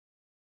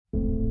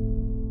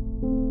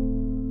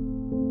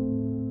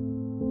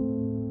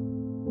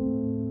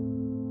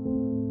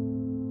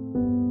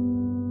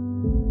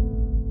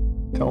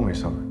Tell me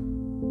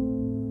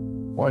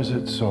something. Why is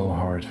it so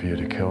hard for you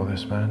to kill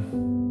this man?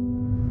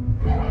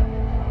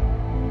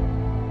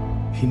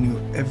 He knew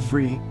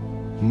every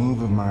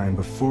move of mine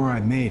before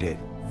I made it.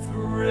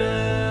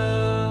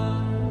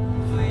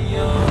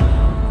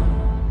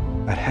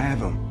 I'd have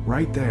him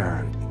right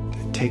there.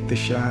 I'd take the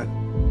shot.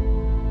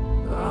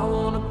 I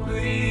wanna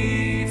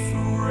be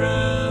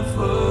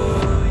forever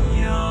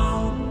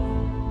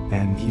young.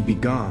 And he'd be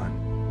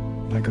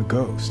gone, like a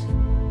ghost.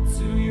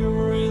 Do you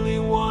really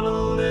wanna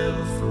live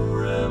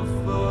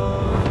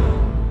forever?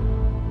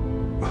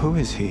 Who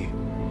is he? Do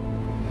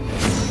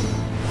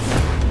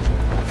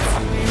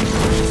you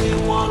really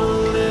wanna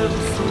live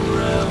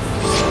forever?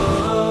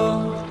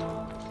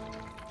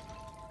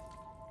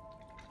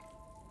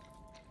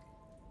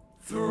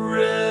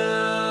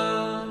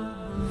 Forever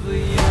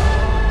young.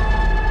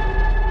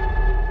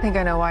 I think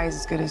I know why he's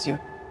as good as you.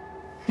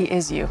 He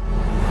is you.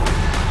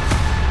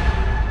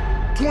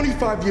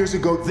 25 years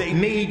ago, they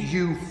made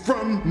you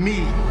from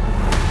me.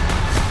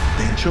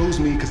 They chose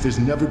me because there's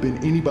never been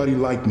anybody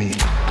like me.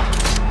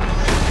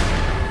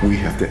 We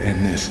have to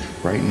end this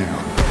right now.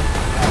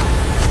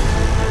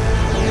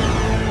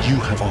 You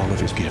have all of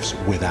his gifts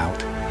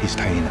without his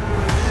pain.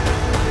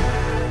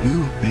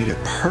 You made a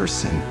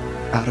person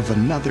out of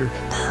another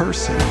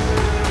person.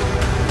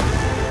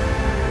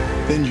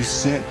 Then you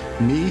sent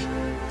me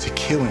to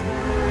kill him.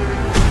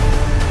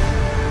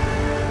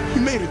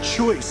 You made a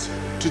choice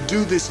to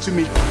do this to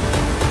me.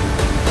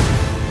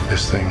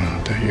 This thing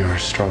that you're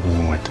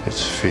struggling with,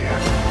 it's fear.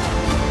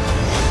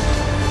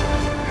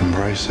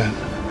 Embrace it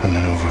and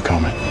then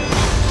overcome it.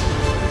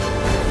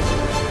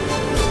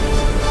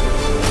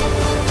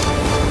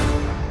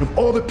 Of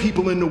all the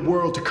people in the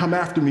world to come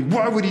after me,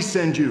 why would he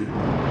send you?